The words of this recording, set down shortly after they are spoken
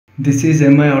This is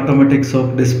MI automatic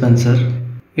soap dispenser.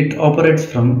 It operates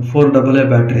from 4 AA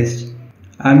batteries.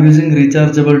 I am using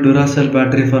rechargeable Duracell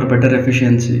battery for better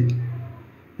efficiency.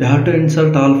 You have to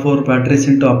insert all 4 batteries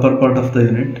into upper part of the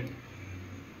unit.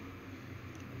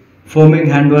 Foaming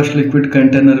hand wash liquid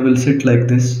container will sit like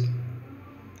this.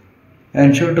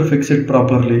 Ensure to fix it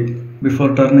properly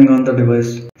before turning on the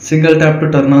device. Single tap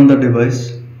to turn on the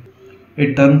device.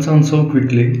 It turns on so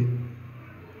quickly.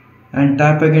 And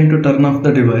tap again to turn off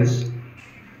the device.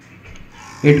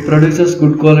 It produces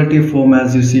good quality foam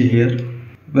as you see here.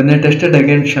 When I tested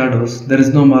against shadows, there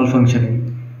is no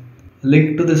malfunctioning.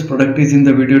 Link to this product is in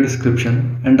the video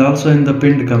description and also in the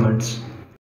pinned comments.